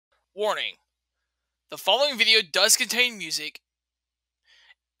Warning: the following video does contain music,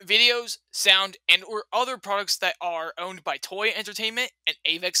 videos, sound, and or other products that are owned by Toei Entertainment and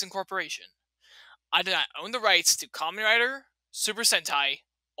Avex Incorporation. I do not own the rights to Kamen Rider, Super Sentai,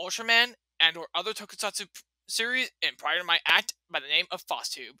 Ultraman, and or other tokusatsu series and prior to my act by the name of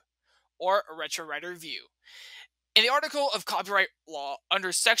Faust or a Retro Rider Review. In the article of copyright law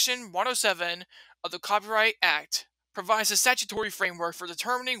under Section 107 of the Copyright Act, provides a statutory framework for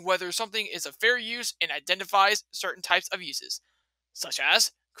determining whether something is a fair use and identifies certain types of uses, such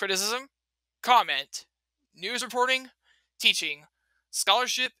as criticism, comment, news reporting, teaching,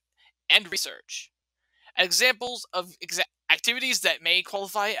 scholarship, and research. Examples of activities that may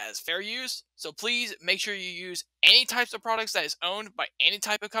qualify as fair use, so please make sure you use any types of products that is owned by any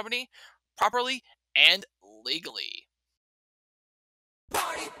type of company properly and legally.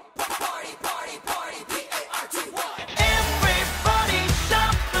 Party, party, party, party, P-A-R-T-Y. Everybody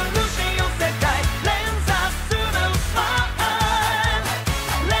stop the losing your sekai. Let's us to the fun.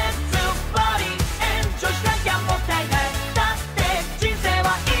 Let's do party, enjoy しなきゃもったいない。だって人生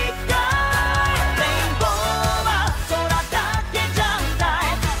は一回。レインボーは空だけじゃな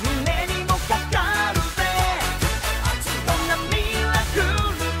い。胸にもかかるぜ。どんなミラクル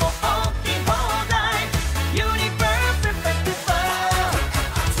も起き放題。ユニバースフェスティバル。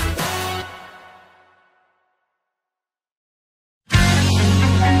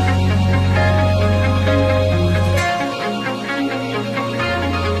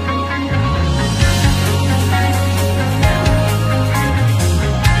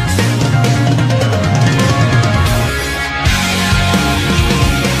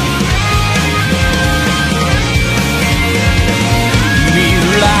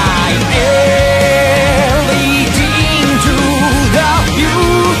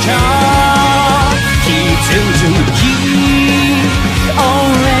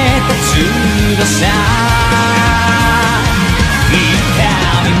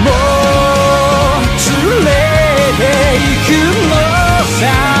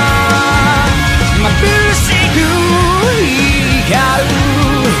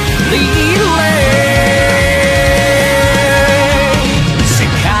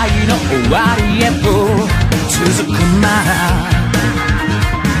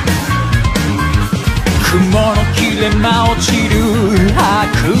雲の切れ間落ちる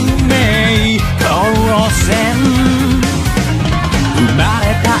悪名光線生まれ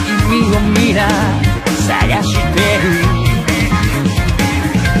た意味を皆探してる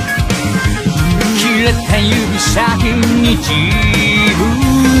切れた指先に自分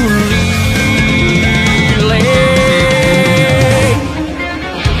リレー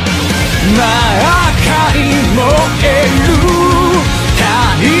真っ赤に燃える太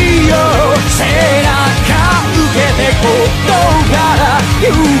陽背中受けてここから行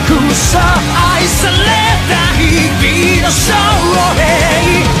くさ愛された日々の証明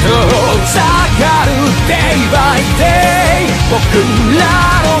遠ざかる Day by Day 僕ら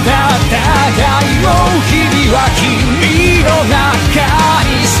の戦いを